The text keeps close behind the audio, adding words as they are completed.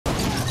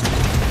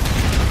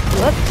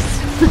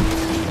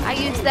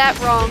used that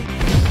wrong.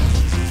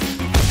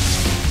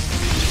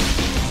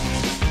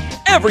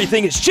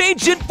 Everything has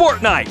changed in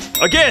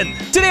Fortnite. Again,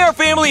 today our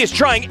family is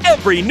trying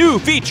every new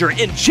feature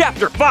in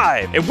Chapter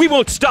 5, and we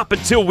won't stop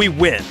until we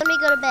win. Let me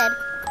go to bed.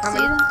 See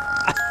them?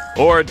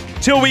 Or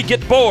till we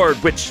get bored,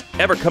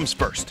 whichever comes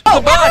first. Oh,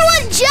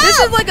 everyone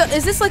jump!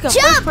 Is this like a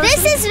jump? first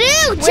person? This is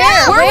new. Where?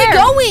 Jump! Where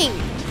are we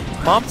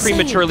going? Mom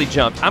prematurely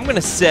jumped. I'm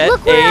gonna set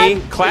Look where a I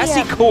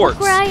classy am. course.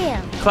 Look where I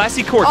am.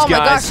 Classy course, Oh my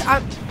guys.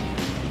 gosh,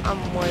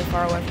 I'm way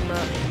far away from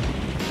that.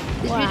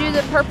 Did you do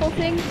the purple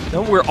thing?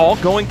 No, we're all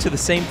going to the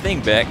same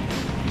thing, Beck.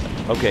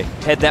 Okay,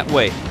 head that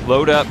way.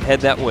 Load up, head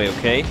that way,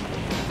 okay? Ooh,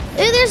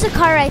 there's a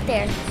car right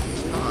there.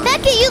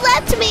 Becca, you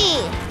left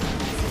me.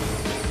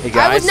 Hey,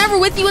 guys. I was never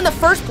with you in the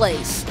first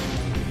place.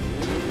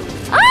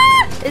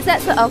 Ah! Is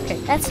that so? Okay,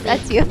 That's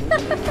you.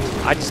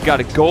 I just got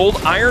a gold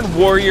Iron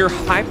Warrior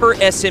Hyper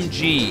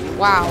SMG.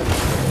 Wow.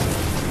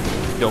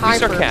 Don't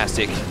Hyper. be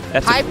sarcastic.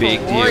 That's Hyper a big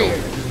warrior.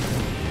 deal.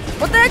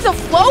 What the heck's a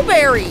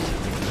flowberry?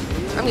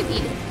 I'm gonna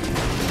eat it.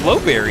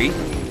 Flowberry? You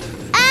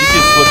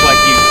just look like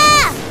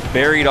you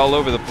buried all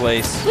over the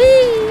place.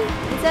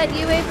 Is that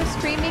you, Ava,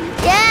 screaming?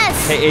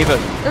 Yes. Hey, Ava,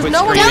 There's quit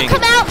no one- screaming.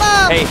 Don't come out,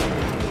 Mom. Hey,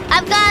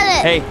 I've got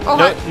it. hey,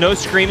 Oh, no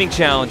screaming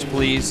challenge,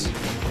 please.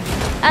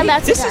 I'm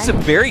about to This die. is a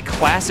very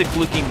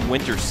classic-looking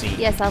winter scene.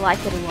 Yes, I like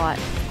it a lot.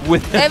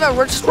 With Ava,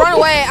 we're just run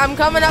away. I'm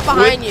coming up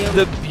behind you.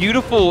 the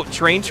beautiful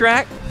train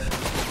track.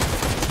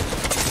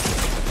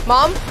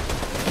 Mom,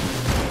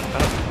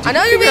 I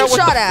know you're being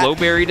Figure out shot at. what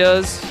the Flowberry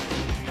does.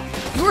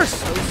 You are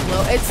so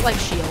slow. It's like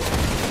shield.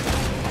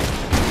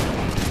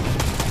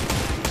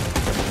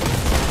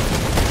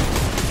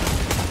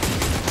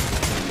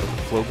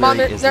 Flowberry Mom,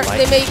 is they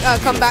light. may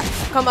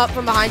come up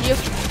from behind you.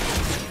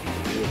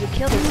 We need to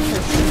kill this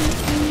person.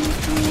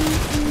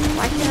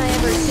 Why can't I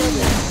ever kill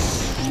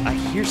this? I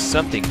hear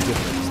something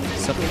different.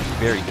 Something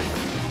very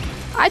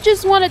different. I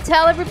just want to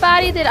tell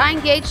everybody that I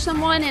engaged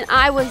someone and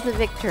I was the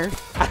victor.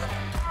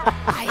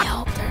 I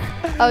helped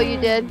her. Oh, you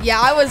did? Yeah,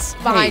 I was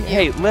behind you.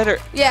 Hey, let her.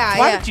 Yeah,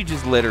 Why yeah. don't you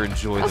just let her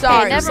enjoy Okay, the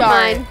Sorry, never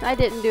sorry. mind. I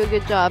didn't do a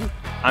good job.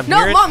 I'm No,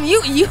 hearing- Mom, you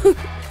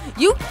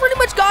pretty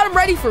much got him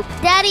ready for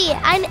Daddy,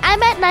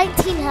 I'm at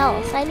 19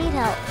 health. I need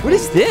help. What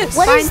is this?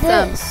 What is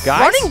Find this? Guys?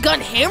 running gun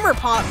hammer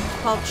pump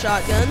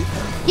shotgun.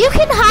 You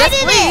can hide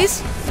Yes, in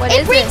please. What it.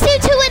 is It brings you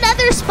to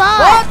another spot.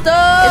 What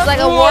the? It's like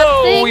a warp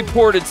Whoa, thing. we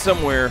ported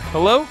somewhere.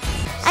 Hello?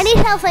 I need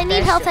health. I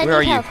need health. I Where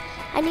are need you? health.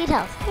 I need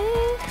health.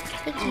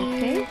 Thank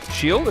you. Okay.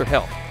 Shield or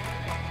health?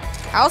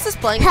 Alice is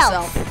playing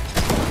Health. herself.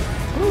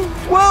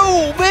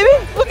 Whoa, baby!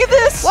 Look at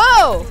this!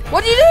 Whoa!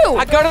 What'd you do?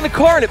 I got in the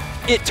car and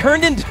it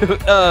turned into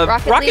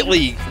Rocket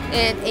League.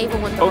 And Ava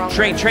went the Oh, wrong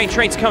train's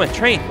coming,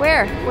 train.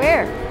 Where?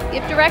 Where?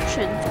 Give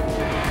direction.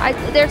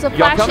 There's a Y'all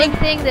flashing coming?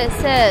 thing that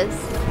says,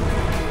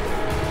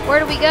 where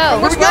do we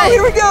go? Which way?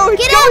 Here we go.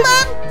 Get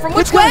out, Mom. From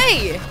which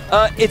way?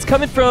 It's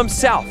coming from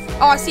south.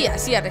 Oh, I see it. I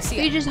see it. I see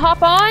You it. just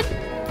hop on?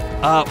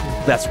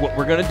 That's what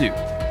we're gonna do.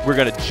 We're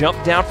gonna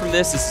jump down from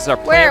this. This is our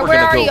plan. Where? We're Where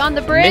gonna are go you? On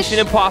the bridge? Mission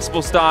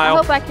Impossible style. I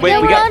hope I can- Wait,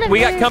 Yeah, we we're on got a we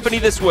got bridge. company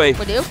this way.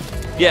 We do?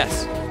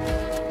 Yes.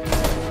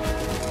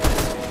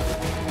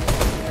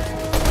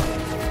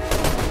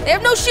 They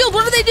have no shield.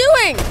 What are they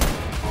doing?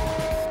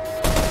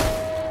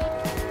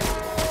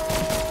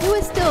 Who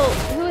is still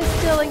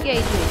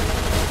engaging?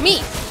 Me.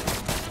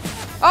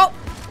 Oh,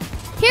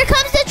 Here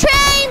comes the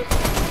train.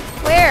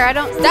 Where? I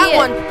don't see that it.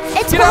 one.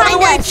 It's Get out of behind the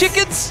way, us.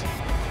 chickens!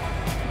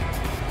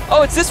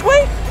 Oh, it's this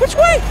way? Which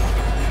way?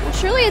 Well,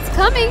 surely it's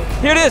coming.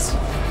 Here it is.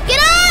 Get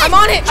on. I'm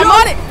on it. I'm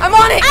on it. I'm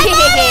on it. I'm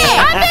on it.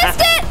 I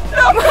missed it.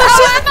 I'm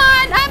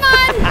I'm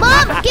on.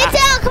 Mom, get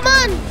down. Come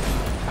on.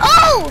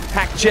 Oh.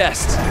 Packed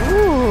chest.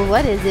 Ooh,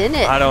 what is in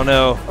it? I don't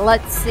know.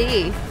 Let's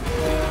see.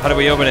 How do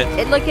we open it?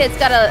 It's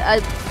got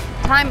a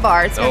time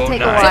bar. It's gonna Oh,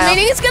 take a nice. So while.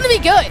 meaning it's gonna be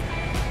good.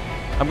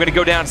 I'm gonna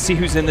go down and see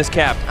who's in this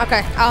cab.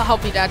 Okay, I'll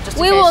help you, Dad. Just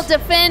in We case. will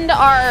defend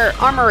our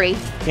armory.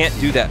 Can't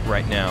do that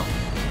right now.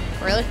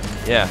 Really?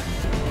 Yeah.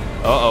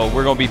 Uh-oh,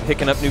 we're gonna be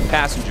picking up new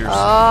passengers.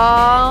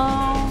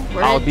 Oh,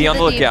 we're I'll into be on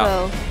the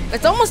lookout. depot.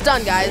 It's almost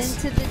done, guys.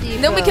 Into the depot.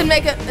 And then we can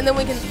make it. And then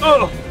we can.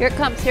 Ugh. Here it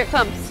comes. Here it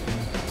comes.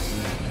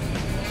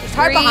 It's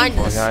right 3, behind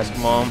Come on, us. guys,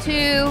 come on. 2. I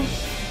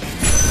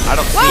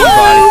don't see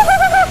anybody.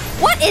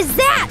 What is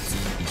that?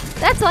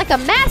 That's like a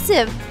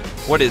massive.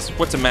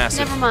 What's a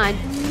massive? Never mind.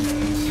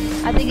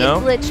 I think No?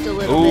 it glitched a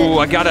little Ooh, bit.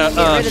 I got Get rid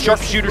a of this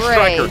sharpshooter gray.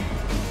 striker. No,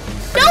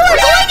 we're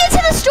going into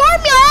the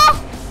storm, y'all.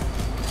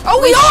 Oh,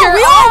 we sure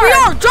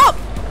are. Jump.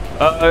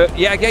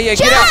 Yeah, get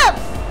Jump. out.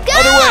 Go.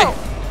 Other way.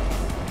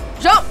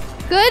 Jump.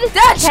 Good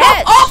Dad, catch.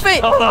 jump off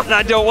it. Hold on,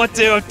 I don't want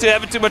to. I'm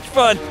having too much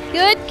fun.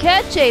 Good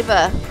catch,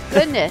 Ava.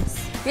 Goodness.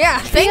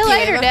 Yeah. See Thank you you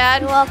later, Ava.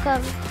 Dad. You're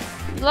welcome.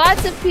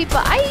 Lots of people.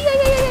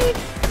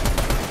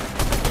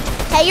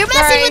 Hey, you're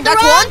messing Sorry, with the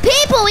that's wrong one.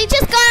 people. We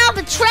just got off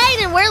a train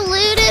and we're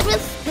looted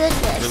with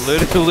goodness.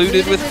 We're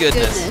looted with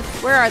goodness.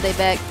 Where are they,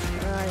 Beck?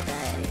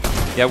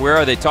 Yeah, where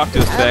are they? Talk to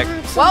us, Beck.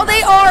 Well,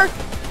 they are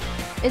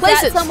Is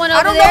places. that someone over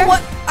I don't there? know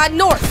what.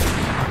 North.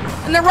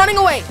 And they're running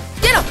away.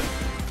 Get them.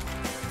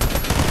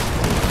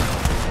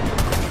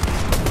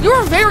 You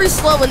are very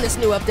slow in this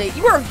new update.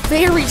 You are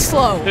very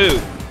slow. Who?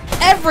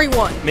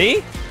 Everyone.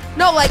 Me?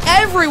 No, like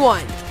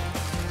everyone.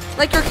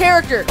 Like your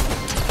character.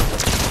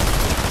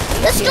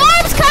 The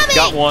storm's coming!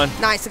 Got one.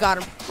 Nice, I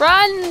got him.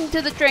 Run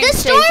to the train The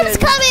station. storm's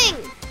coming!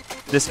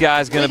 This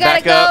guy's gonna We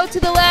gotta back up. go to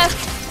the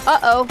left.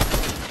 Uh-oh.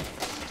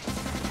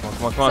 Come on,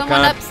 come on, Someone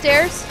come on.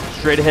 upstairs.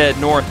 Straight ahead,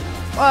 north.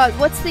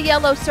 What's the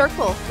yellow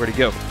circle? Where'd he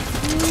go?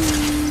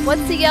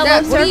 What's the yellow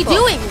Dad, circle? what are you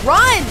doing?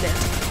 Run!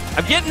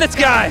 I'm getting this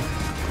guy.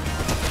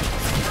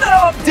 No,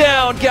 I'm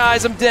down,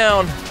 guys. I'm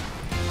down.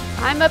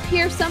 I'm up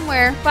here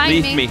somewhere. Find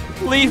Leave me.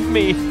 Leave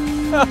me.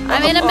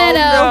 I'm in a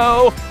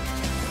meadow. Oh,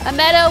 A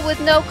meadow with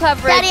no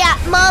coverage. Daddy,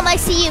 Mom, I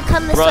see you.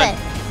 Come this Run. way.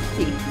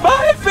 no.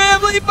 Bye,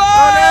 family.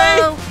 Bye.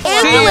 Oh,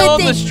 no. See you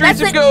on the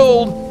streets of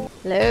gold.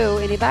 Hello,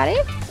 anybody?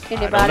 I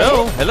Anybody? don't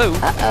know. Hello.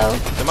 Uh-oh.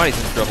 Somebody's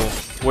in trouble.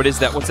 What is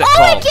that? What's that Oh,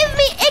 called? it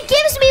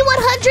gives me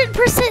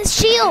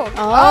 100% shield.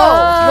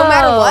 Oh, no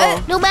matter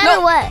what? No matter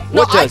No. what.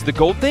 No, What does? The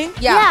gold thing?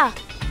 Yeah.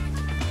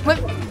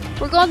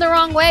 We're going the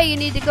wrong way. You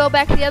need to go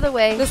back the other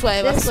way. This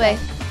way, This this way.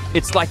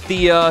 It's like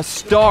the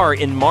star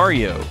in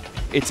Mario.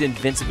 It's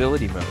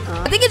invincibility mode.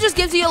 I think it just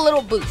gives you a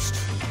little boost.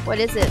 What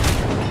is it?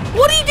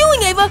 What are you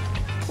doing, Ava?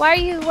 Why are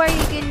you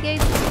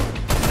engaged?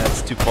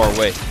 That's too far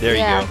away. There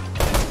Yeah. you go.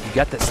 You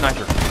got that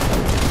sniper.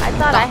 I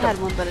thought I had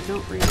one, but I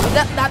don't remember.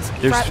 That's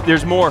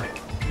There's more.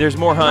 There's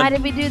more, Why hun.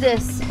 did we do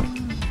this?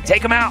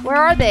 Take him out. Where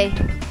are they?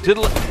 To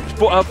the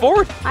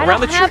forward. I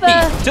Around the don't tree.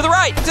 have To the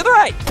right. To the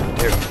right.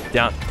 There.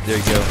 Down. There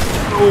you go.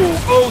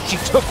 Oh, she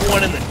took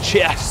one in the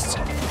chest.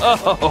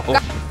 Oh.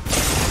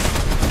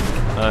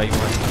 You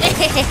want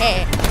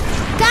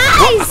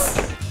Guys!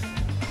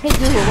 Hey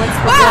Google, what's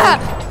the Ah!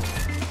 gun?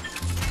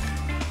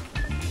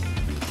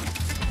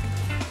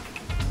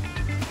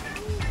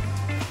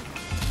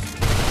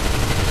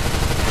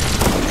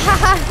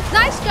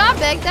 Nice job,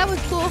 Beck. That was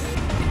cool.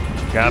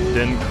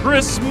 Captain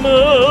Christmas.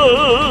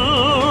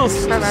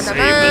 Save the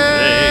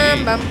day.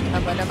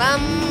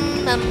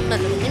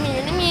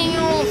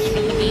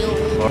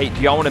 Hey,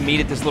 do y'all want to meet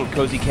at this little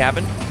cozy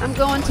cabin? I'm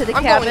going to the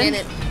I'm cabin. going in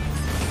it.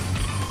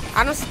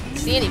 I don't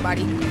see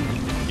anybody.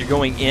 You're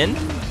going in?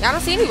 I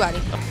don't see anybody.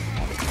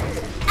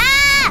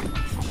 Ah!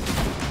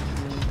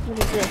 What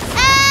is this?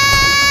 Ah!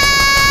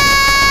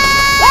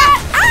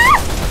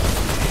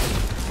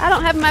 I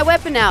don't have my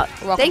weapon out.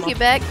 You're welcome, Thank you, Mom.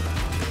 Beck.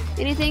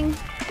 Anything?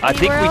 I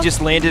think anywhere we else?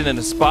 just landed in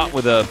a spot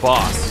with a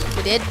boss.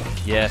 We did?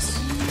 Yes.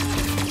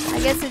 I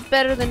guess it's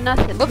better than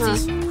nothing.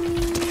 Whoopsies. Huh?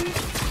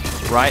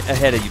 Right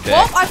ahead of you,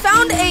 Well, Beck. I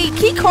found a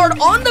key card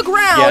on the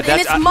ground, Yeah, and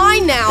that's- it's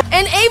mine now.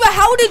 And Ava,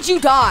 how did you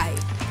die?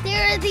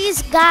 There are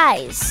these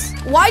guys.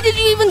 Why did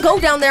you even go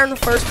down there in the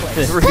first place?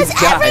 There were Because these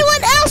guys.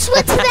 everyone else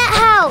went to that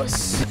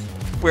house.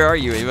 Where are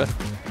you, Ava?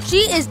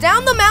 She is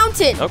down the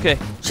mountain. Okay.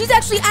 She's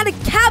actually at a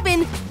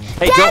cabin.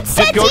 Hey, Dad just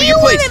said, go do to you your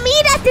want place. to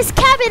meet at this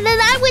cabin? Then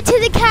I went to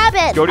the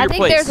cabin. Go to I your think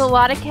place. there's a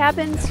lot of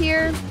cabins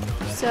here.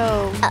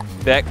 So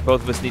Beck,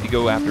 both of us need to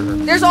go after her.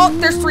 There's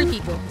 3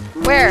 people.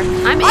 where?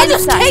 I'm I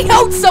just inside.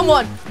 KO'd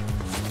someone.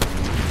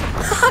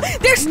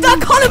 They're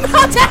stuck on a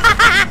mountain.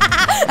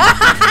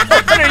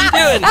 What are you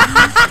doing?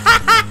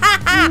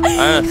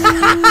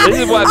 This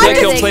is why Beck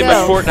Where don't they play go?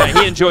 much Fortnite.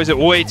 He enjoys it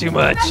way too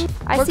much.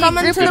 I We're see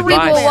coming a group to of the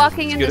people advice.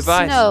 walking in Good the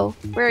advice. snow.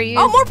 Where are you?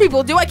 Oh, more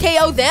people. Do I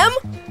KO them?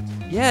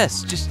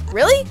 Yes, just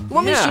Really? You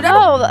want me to Yeah. shoot at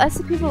them? No, that's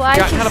the people I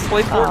Got can how to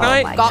play s-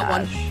 Fortnite? Oh my Got gosh.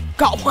 one.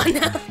 Got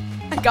one.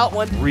 I got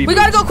one. Reboot We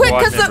gotta go quick squad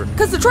because member.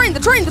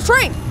 the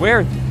train.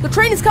 where? The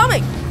train is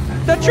coming.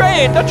 The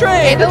train, the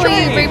train, Hey, the but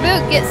when you train.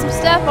 reboot, get some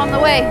stuff on the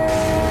way.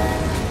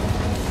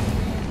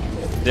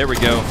 There we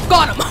go.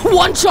 Got him.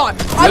 One shot.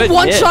 I Good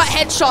one hit. shot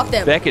headshot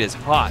them. Beckett is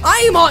hot.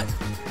 I am on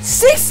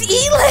 6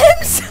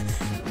 elims.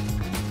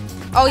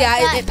 Oh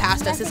yeah, it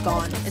passed us. It's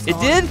gone. It's It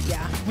gone. did? Yeah.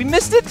 We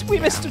missed it. We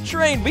missed a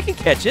train. We can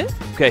catch it.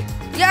 Okay.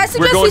 Yeah, I We're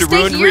suggest going we to stay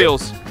ruined here.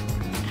 reels.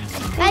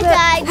 I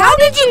died. How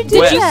did you do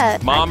Wes,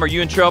 that? Mom, are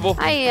you in trouble?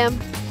 I am.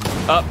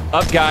 Up,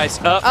 guys,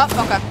 up. Oh,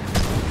 okay.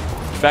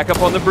 Back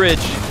up on the bridge.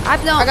 I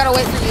don't. I gotta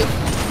wait for you.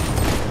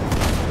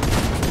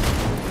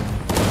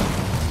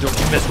 Don't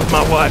you mess with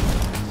my wife.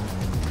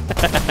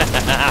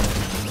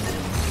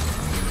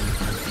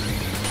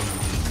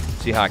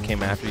 See how I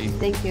came after you?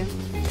 Thank you.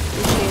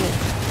 Appreciate it.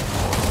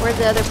 Where'd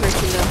the other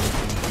person go?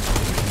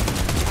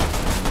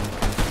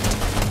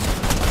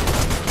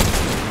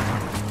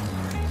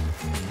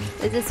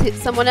 Is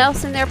this someone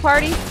else in their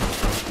party?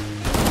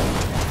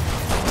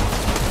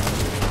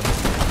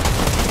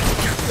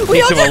 We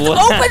all Teach him just a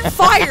le- open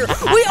fire.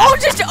 We all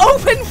just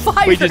open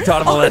fire. We just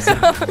taught him a lesson.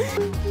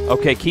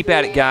 Okay, keep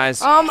at it,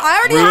 guys. I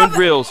already Ruined have.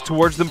 reels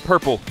towards the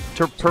purple.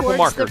 Purple Towards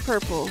marker. the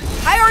purple.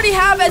 I already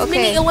have as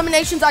many Okay.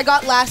 eliminations I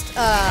got last.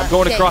 I'm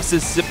going game. across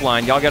this zip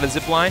line. Y'all got a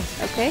zip line?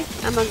 Okay,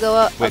 I'm gonna go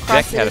up Wait,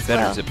 across Beck it had a as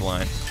better well. zip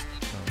line.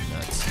 Oh,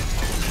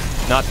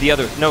 nuts. Not the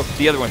other. No,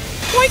 the other one.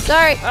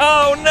 Sorry.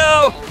 Oh,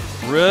 no.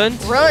 Run.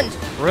 Run.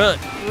 Run.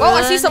 Oh,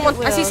 I see Run, someone.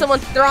 it I see will. someone.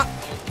 They're on.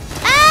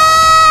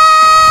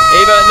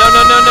 Ava, no.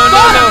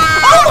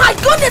 Oh my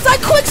goodness! I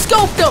quick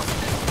scoped them.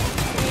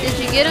 Did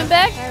you get him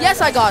back?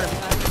 Yes, I got him.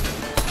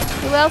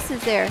 Who else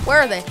is there? Where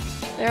are they?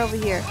 They're over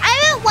here. I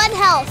don't at 1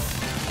 health.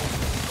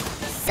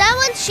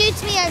 Someone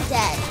shoots me, I'm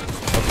dead.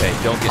 Okay,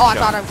 don't get Oh, shot. I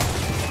thought I.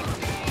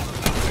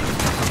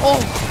 Oh.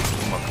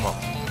 Come on.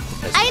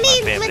 This I is my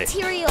need family.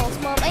 materials,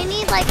 Mom. I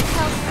need like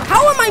health.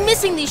 How am I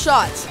missing these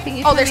shots? Can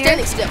you Oh, come they're here?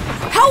 standing still.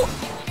 How?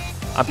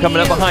 I'm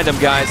coming up behind them,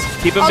 guys.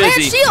 Keep them Oh, they had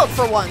busy. shield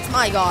for once.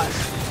 My gosh.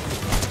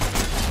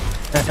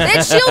 They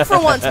had shield for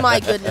once. My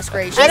goodness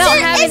gracious. I don't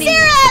have Is any.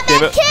 there a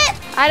Give med it- kit?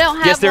 I don't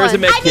have Yes, there is a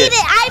one. med I need kit.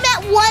 it. I'm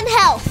at 1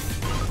 health.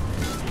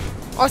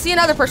 Oh, I see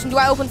another person. Do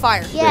I open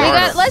fire? We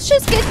Yeah. got. Let's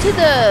just get to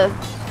the.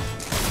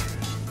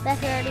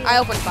 Becca already. I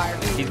open fire.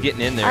 He's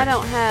getting in there. I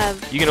don't have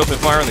You can open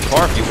fire in the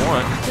car if you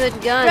want. good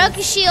guns. Broke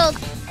a shield.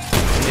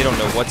 They don't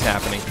know what's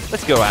happening.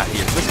 Let's go out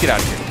here. Let's get out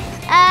of here.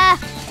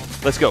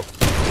 Let's go.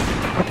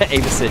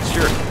 Ava said,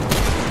 "Sure."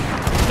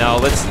 No,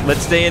 let's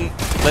stay in.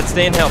 Let's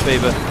stay in help,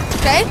 Ava.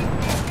 Okay.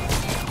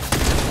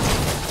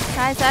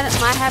 Guys, I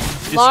might have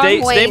Just long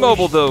stay range.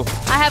 mobile though.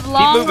 I have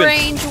long moving.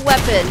 range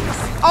weapons.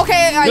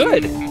 Okay.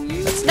 Good.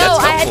 No,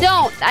 I helpful.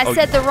 don't. I Oh,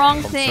 said the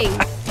wrong thing.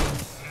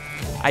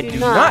 I Do do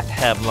not. not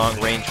have long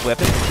range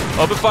weapons.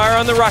 Open fire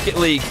on the Rocket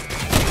League.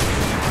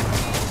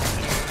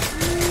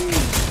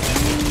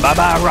 Bye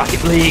bye,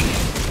 Rocket League.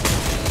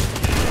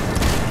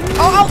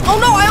 Oh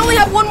no! I only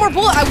have 1 more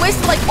bullet. I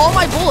wasted like all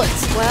my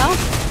bullets. Well,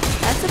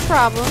 that's a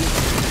problem.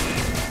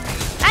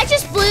 I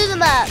just blew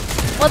them up.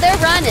 Well, they're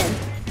running.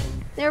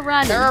 They're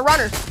running. They're a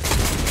runner.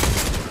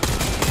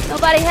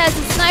 Nobody has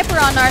a sniper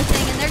on our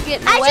thing, and they're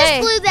getting I away.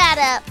 just blew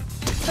that up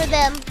for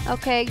them.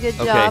 Okay, good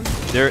Okay, job.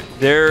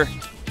 they're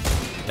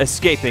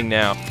escaping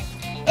now.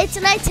 It's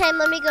nighttime.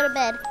 Let me go to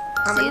bed.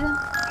 See them?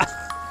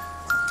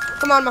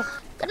 Come on, Mom.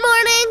 Good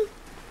morning.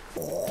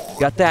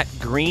 Got that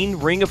green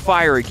ring of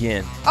fire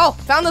again. Oh,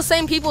 found those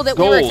same people that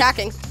we were Gold.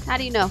 attacking. How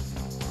do you know?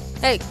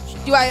 Hey,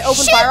 do I open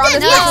Shoot fire on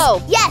them. this?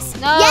 No. Yes.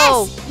 No.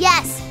 Yes.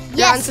 Yes. They're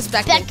Yes.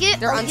 unsuspecting. Becca,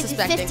 They're I'll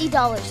unsuspecting. give you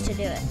 $50 to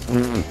do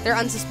it. They're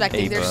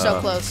unsuspecting. They're so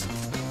Ava. close.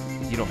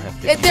 You don't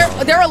have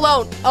to. They're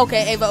alone.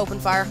 Okay, Ava, open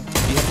fire. Do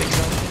you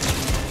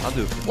have to? I'll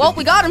do it. Well,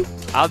 we got him.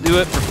 I'll do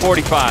it for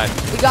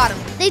 45. We got him.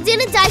 They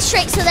didn't die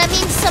straight, so that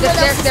means someone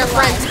else is They're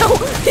alive.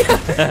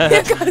 friends.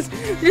 Yeah, guys,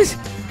 just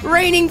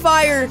raining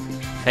fire.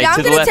 Hey, Yeah, to I'm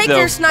the gonna left take though.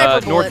 their sniper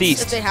bullets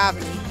Northeast. if they have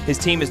any. His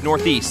team is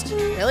northeast.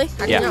 Really?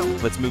 How do Yeah, you know?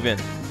 let's move in.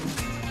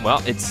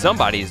 Well, it's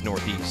somebody's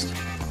northeast.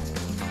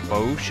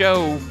 Faux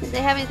show. Do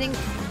they have anything?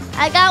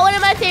 I got one of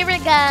my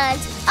favorite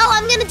guns. Oh,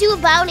 I'm gonna do a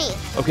bounty.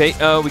 Okay,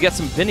 we got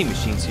some vending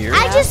machines here.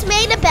 I just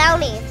made a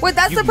bounty. Wait,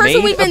 that's You the person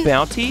made we've been. a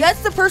bounty? That's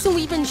the person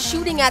we've been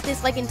shooting at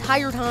this like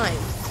entire time.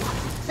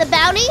 The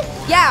bounty?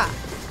 Yeah.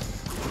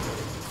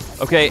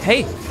 Okay,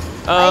 hey,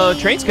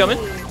 train's coming.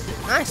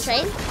 Nice.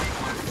 Train?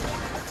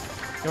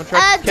 You want to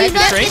try to Do catch the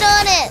not train? get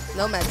on it.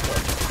 No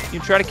medical. You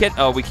try to catch?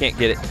 Oh, we can't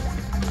get it.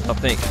 I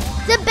think.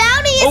 The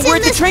bounty is Oh, we're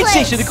in at the this train place.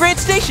 station, the Grand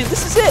Station.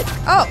 This is it.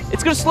 Oh,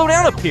 It's gonna slow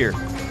down up here.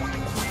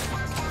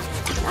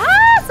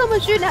 Ah,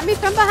 someone's shooting at me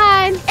from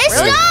behind. It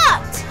Really?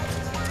 stopped.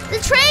 The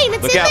train,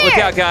 it's Look in out! there. Look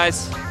out,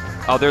 guys!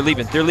 Oh, they're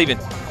leaving. They're leaving.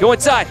 Go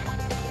inside.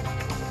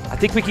 I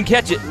think we can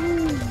catch it.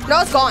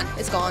 no, it's gone.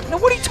 It's gone. No,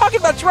 what are you talking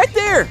about? It's right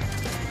there.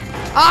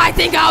 I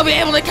think I'll be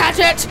able to catch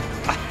it.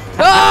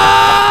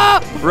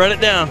 Ah! Run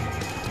it down.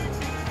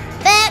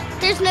 Back,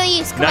 there's no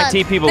use. Come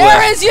 19 on. people There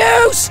left. is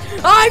use.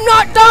 I'm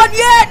not done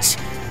yet.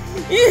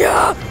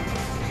 Yeah.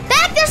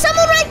 Back, there's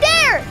someone right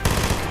there.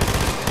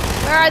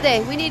 Where are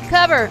they? We need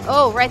cover.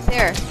 Oh, right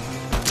there.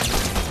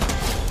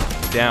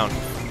 Down.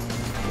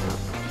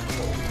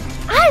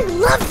 I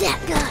love that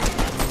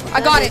gun.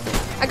 I got it.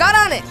 I got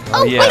on it.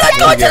 Oh, yeah, wait, it's that's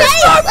going okay.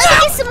 good.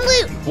 Let's get some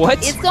loot. What?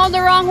 It's going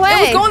the wrong way.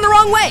 It was going the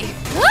wrong way.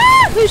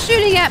 Ah, who's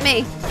shooting at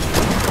me?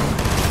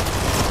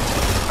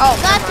 Oh,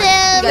 Got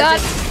them. Got.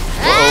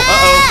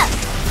 Ah!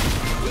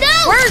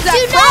 No! Where's that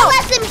Do not from?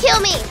 let them kill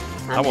me.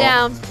 I I'm won't.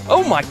 down.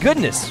 Oh my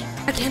goodness.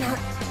 I cannot.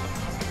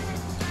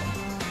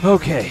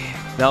 Okay,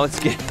 now let's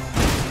get.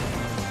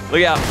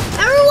 Look out.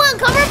 Everyone,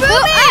 come reboot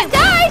Oh, me.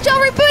 guys,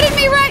 y'all rebooted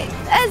me right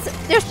as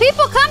there's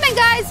people coming,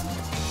 guys.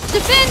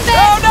 Defend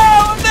Oh back.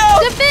 no!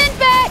 No! Defend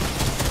back.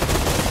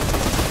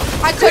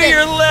 I To couldn't.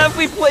 your left,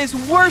 we placed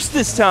worse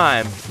this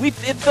time. It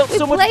felt We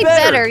so much played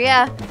better,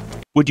 yeah.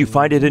 Would you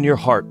find it in your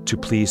heart to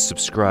please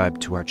subscribe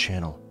to our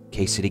channel,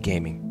 KidCity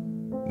Gaming?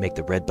 Make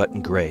the red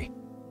button gray,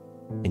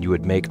 and you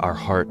would make our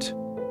heart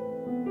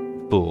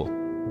full.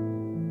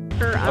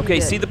 Okay,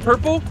 see the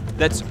purple?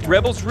 That's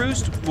Rebel's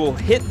Roost. We'll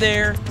hit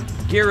there,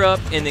 gear up,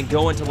 and then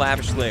go into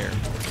Lavish Lair.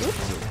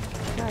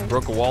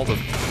 Broke a wall to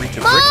reach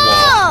a brick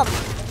wall. Mom!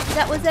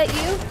 Was that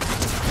you?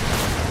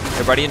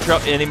 Everybody in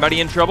trouble? Anybody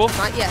in trouble?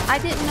 Not yet. I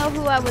didn't know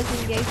who I was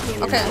engaging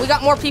in. Okay, we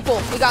got more people.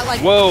 We got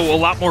like. Whoa, a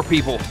lot more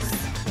people.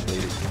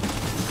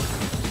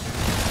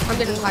 I'm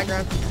getting the high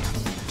ground.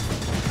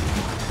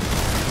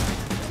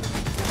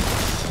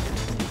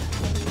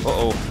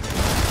 Uh-oh.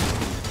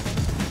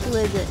 Who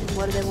is it and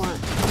what do they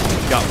want?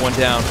 Got one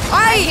down.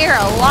 I hear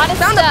a lot of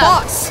Found a stuff.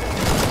 boss.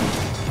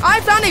 I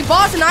found a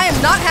boss, and I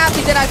am not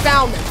happy that I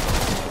found him.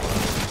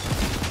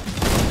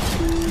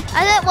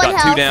 I'm at one Got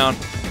health. two down.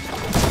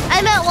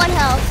 I'm at 1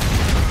 health.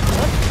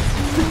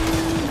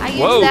 I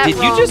used Whoa, that did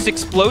wrong. you just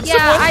explode Yeah,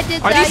 someone? I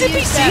did Are that. these I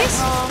used that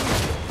NPCs? wrong.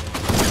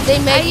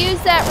 I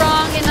used that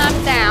wrong and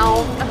I'm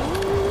down.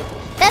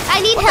 Beck, I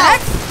need What the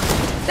help.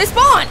 heck? They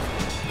spawn.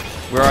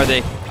 Where are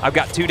they? I've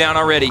got 2 down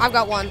already. I've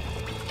got 1.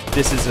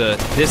 This is a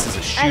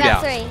I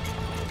got shootout.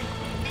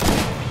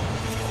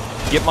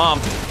 3. Get mom.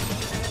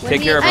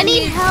 Take care of I her.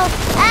 need help.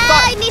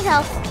 Ah, I need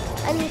help.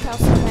 I need help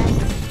so bad.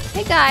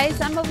 Hey guys,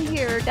 I'm over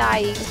here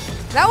dying.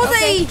 That was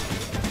a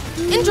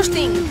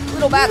interesting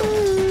little battle.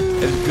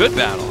 It was a good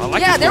battle. I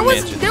like Yeah, this little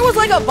mansion. there was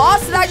like a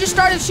boss that I just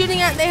started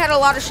shooting at, and they had a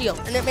lot of shield,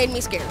 and it made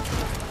me scared.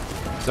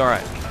 It's all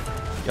right.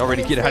 Y'all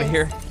ready to get out of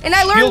here? And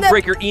I learned Shield that.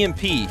 breaker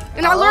EMP.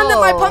 And I learned that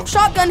my Oh. pump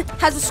shotgun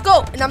has a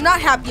scope, and I'm not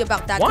happy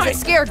about that because Why? it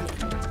scared me.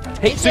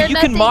 Hey, Is so there you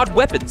can nothing- mod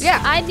weapons.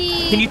 Yeah. I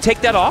need. Can you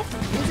take that off?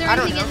 Is there I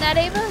don't anything in know. that,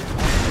 Ava?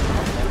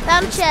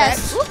 Found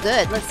chest. Ooh,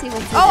 good. Let's see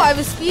what's in Oh, it. I have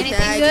a speed Anything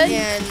bag, good?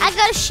 and I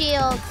got a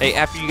shield. Hey,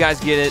 after you guys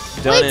get it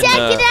done Wait, in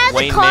Dad, get out of the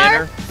Wayne car.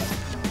 Manor,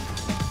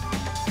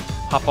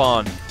 hop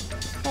on.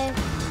 Okay.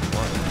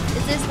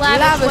 Is this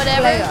lavish,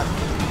 whatever? player.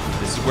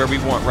 This is where we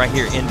want, right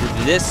here, into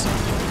this.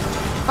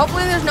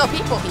 Hopefully there's no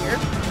people here.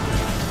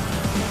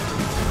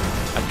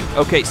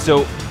 Okay,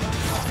 so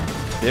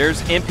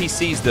there's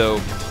NPCs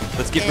though.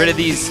 Let's get rid of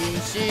these.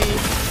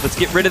 Let's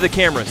get rid of the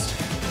cameras.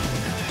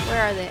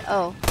 Where are they?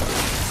 Oh.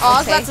 Oh, I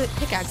was Okay. about to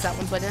pickaxe that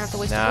one, but I didn't have to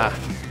waste Nah. the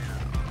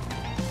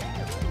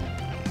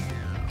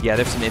Yeah,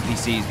 there's some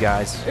NPCs,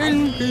 guys.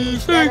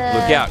 NPC.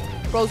 Look out.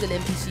 Frozen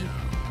NPC.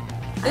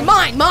 And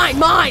mine, it's Beck.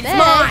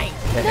 mine.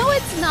 No,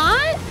 it's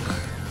not.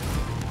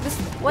 This,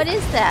 What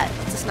is that?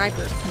 it's a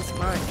sniper. It's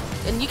mine.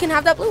 And you can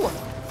have that blue one.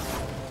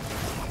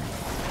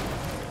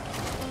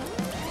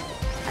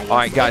 I All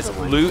right, guess guys, the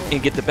other one. loot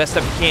and get the best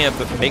stuff you can,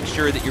 but make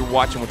sure that you're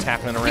watching what's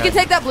happening around. You can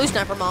take that blue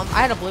sniper, Mom.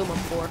 I had a blue one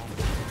before.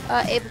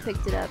 Ava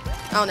picked it up.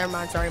 Oh, never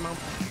mind. Sorry, Mom.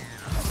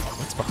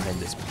 What's behind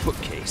this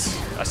bookcase?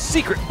 A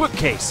secret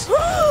bookcase.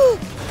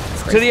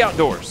 To the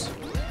outdoors.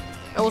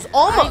 It was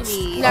almost I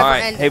need- never All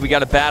right, ended. hey, we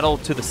got a battle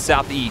to the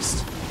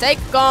southeast. Take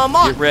 'em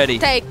on. Get ready.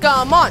 Take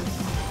 'em on.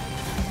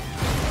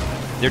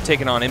 They're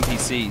taking on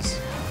NPCs.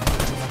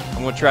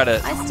 I'm gonna try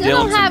to I still deal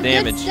don't them some have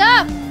damage. good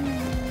stuff.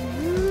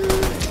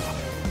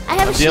 I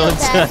have a shield, Dealing.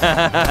 Dad.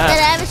 Dad,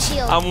 I have a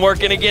shield. I'm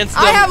working against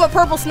them. I have a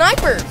purple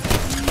sniper.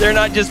 They're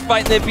not just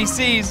fighting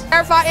NPCs.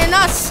 They're fighting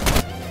us.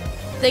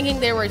 Thinking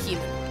they were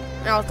human.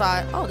 And I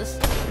thought, oh, this.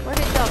 Where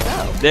did y'all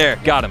go? There,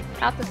 got him.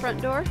 Out the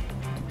front door?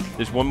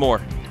 There's one more.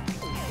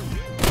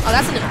 Oh,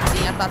 that's an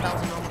NPC. I thought that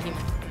was a normal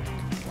human.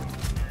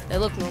 They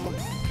look normal.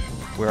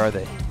 Where are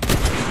they?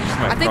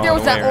 I think there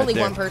was that only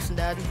one person,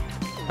 Dad.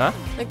 Huh?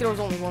 I think there was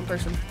only one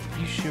person.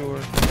 You sure?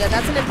 Yeah,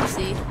 that's an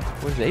NPC.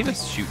 Where's Ava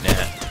shooting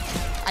at?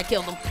 I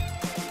killed him.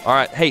 All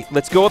right, hey,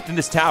 let's go up in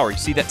this tower. You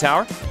see that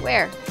tower?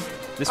 Where?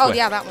 This Oh, way.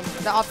 yeah, that one.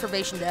 The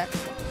observation deck.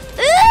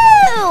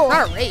 Ooh!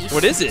 Not a race.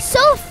 What is it?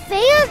 So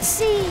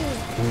fancy.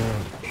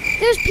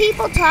 There's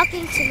people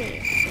talking to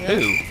me.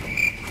 Who?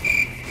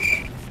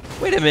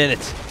 Wait a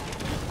minute.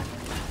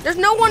 There's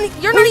no one.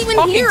 You're Who's not even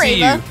talking here, to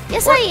Ava. you?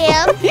 Yes, I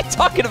am. What are you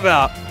talking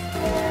about?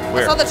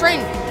 I saw the train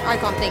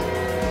icon thing.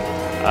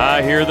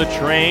 I hear the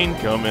train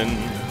coming.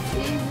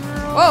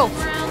 Whoa.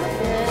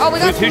 Oh, we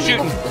got Who's some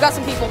people. shooting? We got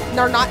some people.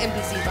 They're not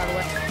NPCs, by the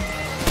way.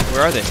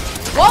 Where are they?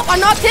 Well, I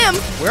knocked him.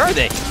 Where are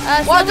they?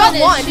 Well, I got Someone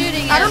is one.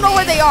 shooting I at don't know me.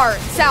 where they are.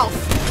 South.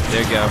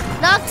 There you go.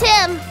 Knocked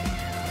him.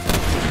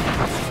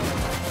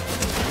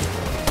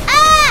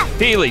 Ah!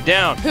 Peely,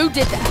 down. Who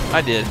did that?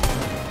 I did.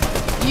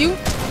 You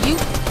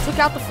took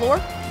out the floor?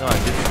 No, I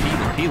did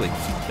Peely.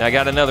 Now I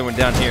got another one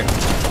down here.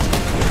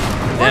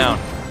 Down.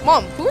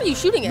 Mom, who are you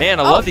shooting at? Man,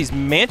 I Oh, love these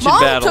mansion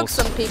Mom battles. took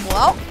some people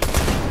out.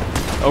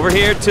 Over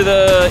here to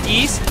the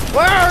east.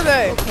 Where are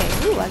they?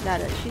 Okay, ooh, I got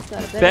it. She's got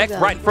a better Beck,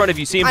 gun. right in front of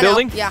you. See him I know,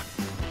 building? Yeah.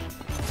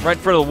 Right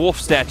in front of the wolf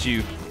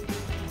statue.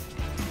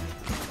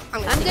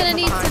 I'm sneak gonna up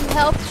need behind. some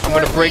help I'm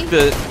shortly. gonna break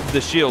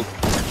the shield.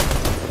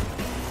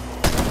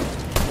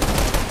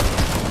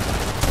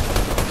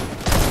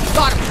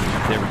 Got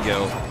him. There we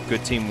go.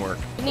 Good teamwork.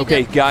 We need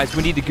Okay, to- guys,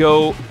 we need to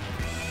go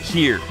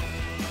here.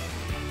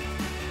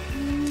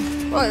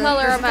 What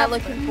color am I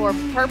looking for?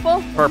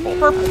 Purple?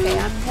 Purple. Okay,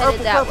 I'm headed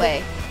Purple, that purple.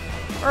 way.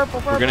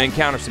 Purple. We're gonna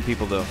encounter some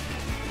people though.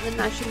 Then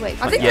I should wait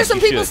for I think Yes, there's some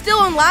you people should.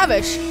 still in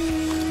Lavish.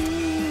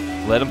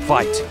 Let them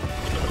fight.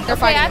 They're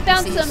Okay, fighting I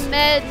found NPCs. some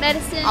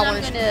medicine. I I'm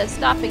wanna gonna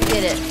stop and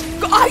get it.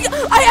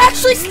 I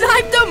actually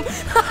sniped them.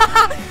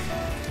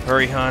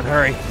 Hurry, hon,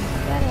 hurry.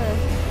 Gotta-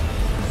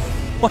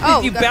 Why Oh,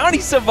 did you that- bounty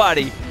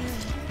somebody?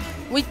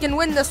 We can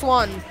win this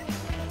one.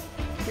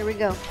 Here we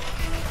go.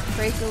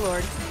 Praise the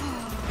Lord.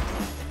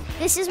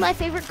 This is my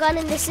favorite gun,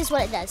 and this is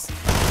what it does.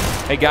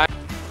 Hey, guys,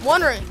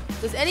 Wondering,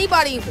 does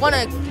anybody want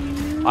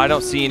to I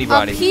don't see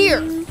anybody.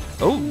 appear?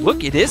 Oh,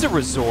 look, it is a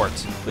resort.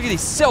 Look at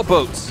these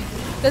sailboats.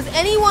 Does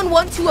anyone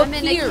want to I'm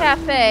in a appear?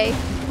 cafe.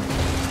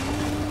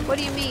 What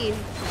do you mean?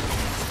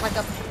 Like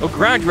a Oh,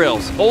 grind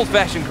rails.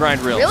 Old-fashioned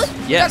grind rails. really?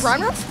 You Yes. got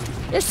grind rails?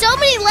 There's so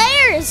many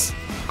layers.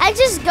 I'm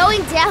just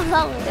going down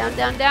all of them.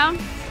 Down, down,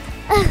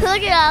 down.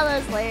 Look at all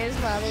those layers,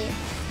 Mommy.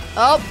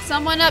 Oh,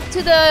 someone up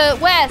to the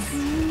west.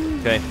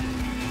 Okay.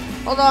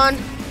 Hold on.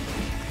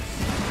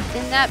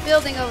 In that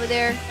building over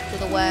there. To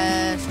the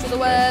west, to the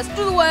west,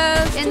 to the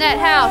west. In that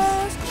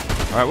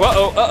house. All right.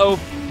 Uh-oh.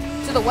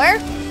 To the where?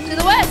 To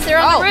the west. They're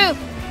on the roof.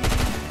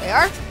 They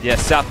are? Yeah,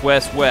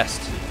 southwest,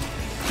 west.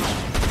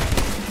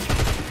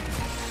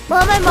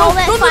 Mom, I'm all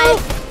at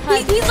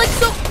 5. He's like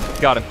so.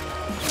 Got him.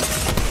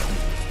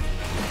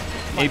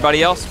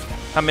 Anybody else?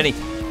 How many?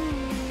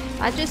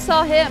 I just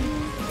saw him.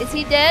 Is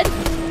he dead?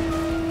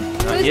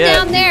 Who's Yeah,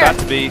 down there? About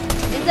to be.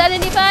 Is that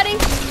anybody?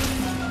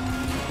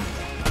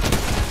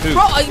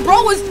 Who?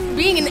 Bro was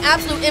being an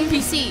absolute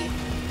NPC.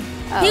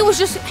 Oh. He was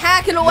just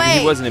hacking away.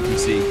 He was an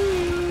NPC.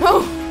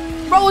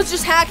 Bro was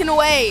just hacking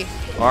away.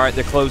 All right,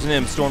 they're closing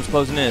in. Storm's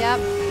closing in. Yep.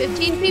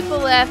 15 people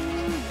left.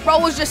 Bro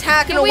was just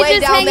hacking Can we away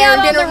just down hang there out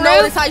and on didn't the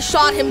roof? notice I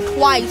shot him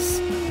twice.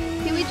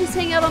 Can we just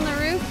hang out on the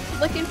roof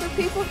looking for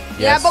people?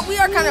 Yeah, Yes. but we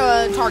are kind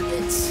of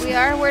targets. We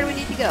are. Where do we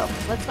need to go?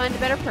 Let's find a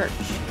better perch.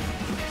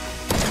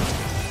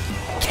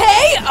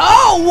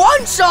 KO!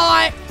 One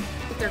shot! I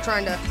think they're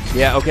trying to.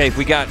 Yeah, okay,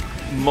 we got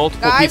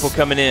multiple Guys? people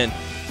coming in. I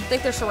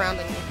think they're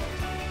surrounding me.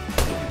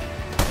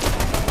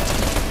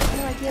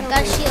 I've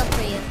got a shield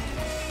for you.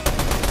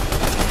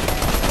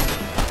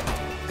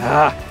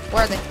 Ah,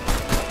 Where are they?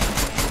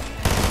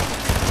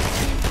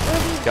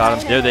 got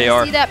them. There they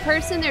are. See that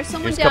person? There's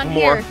someone Here's a down couple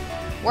more. here.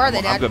 Where are they,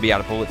 I'm Dad? gonna be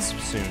out of bullets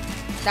soon.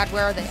 Dad,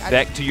 where are they?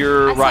 Back to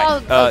your I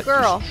right. saw a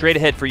girl. Straight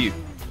ahead for you.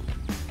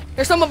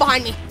 There's someone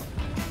behind me.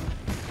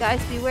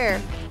 Guys, beware.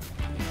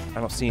 I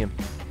don't see him.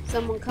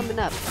 Someone coming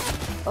up.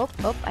 Oh,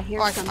 I hear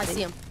Oh, I something.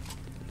 see him.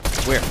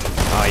 Where?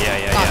 Oh,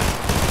 yeah. Got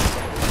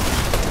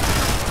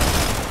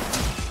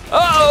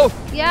Uh-oh!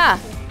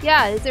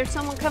 Yeah. Is there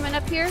someone coming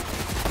up here?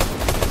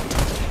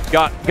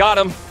 Got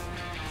him.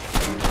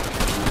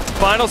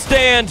 Final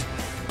stand.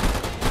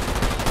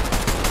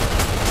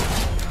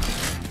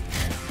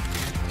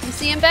 You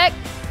see him, Beck?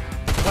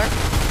 Where?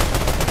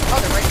 Oh,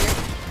 they're right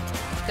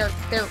here.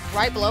 They're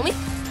right below me?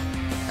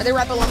 Are they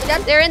right below me,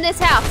 Dad? They're in this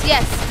house.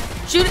 Yes.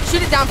 Shoot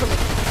it down for me.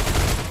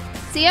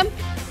 See him?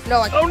 No,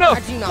 I Oh, no. I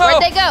do not. No.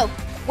 Where'd they go?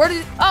 Where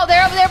did Oh,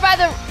 they're over there by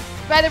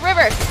the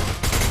river.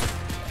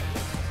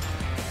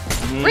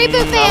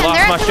 Reboot I van. lost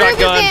They're my at the shotgun.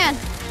 reboot van.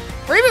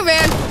 Reboot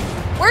van?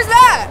 Where's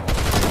that?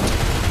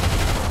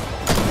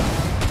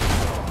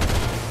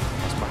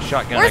 Lost my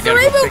shotgun. Where's I the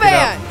gotta go reboot pick it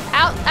up.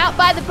 van? Out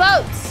by the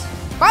boats.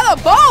 By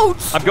the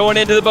boats? I'm going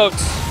into the boats.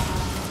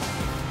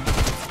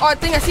 Oh, I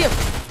think I see him.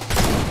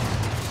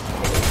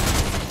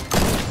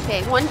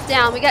 Okay, one's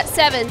down. We got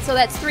 7, so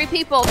that's 3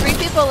 people. 3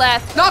 people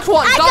left. Knocked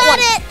one. I got got one.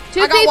 it.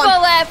 2 I got people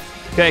one. left.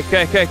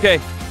 Okay.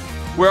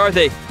 Where are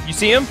they? You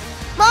see him?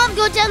 Mom,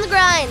 go down the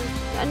grind.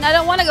 And I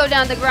don't want to go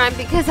down the grind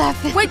because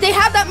I've been... Wait, they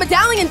have that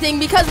medallion thing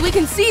because we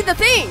can see the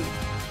thing.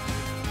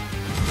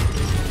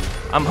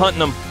 I'm hunting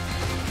them.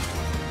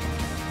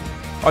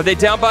 Are they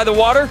down by the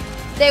water?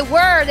 They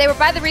were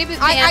by the reboot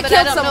van, I but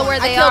killed I don't someone. know where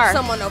they I killed are.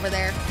 someone over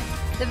there.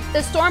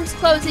 The storm's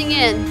closing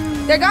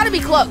in. They gotta be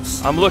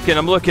close. I'm looking.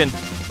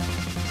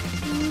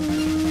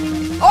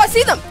 Oh, I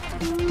see them.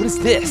 What is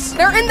this?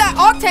 They're in that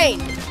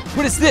octane.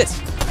 What is this?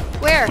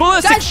 Where?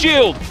 Ballistic Guys-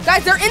 shield!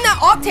 Guys, they're in that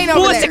octane over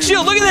Ballistic there.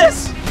 shield, look at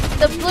this!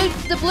 The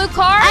blue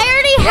car? I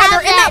already Yeah, have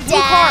they're in that blue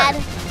Dad. I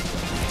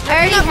In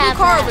already that blue have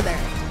car that. over there.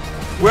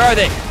 Where are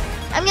they?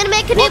 I'm gonna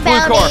make a new What blue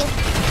bounty.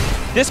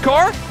 car? This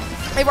car?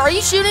 Hey, are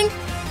you shooting?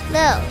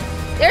 No.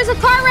 There's a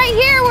car right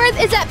here. Where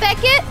is that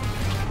Beckett?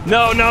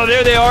 No,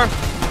 there they are.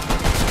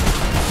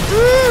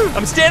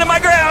 I'm standing my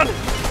ground.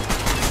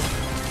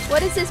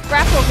 What is this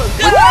grapple hook?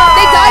 They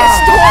died of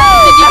storm.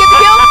 Did you get the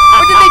kill?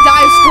 Or did they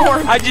die of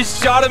storm? I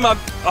just shot him. I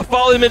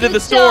followed him into Good the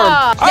storm.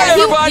 job. All right, Yeah,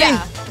 everybody.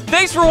 yeah.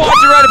 Thanks for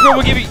watching. Right up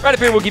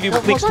here, we'll give you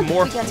links to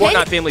more we got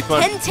Fortnite family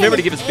fun. 10, Remember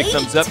to give us a big 8.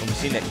 thumbs up, and we'll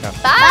see you next time.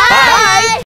 Bye.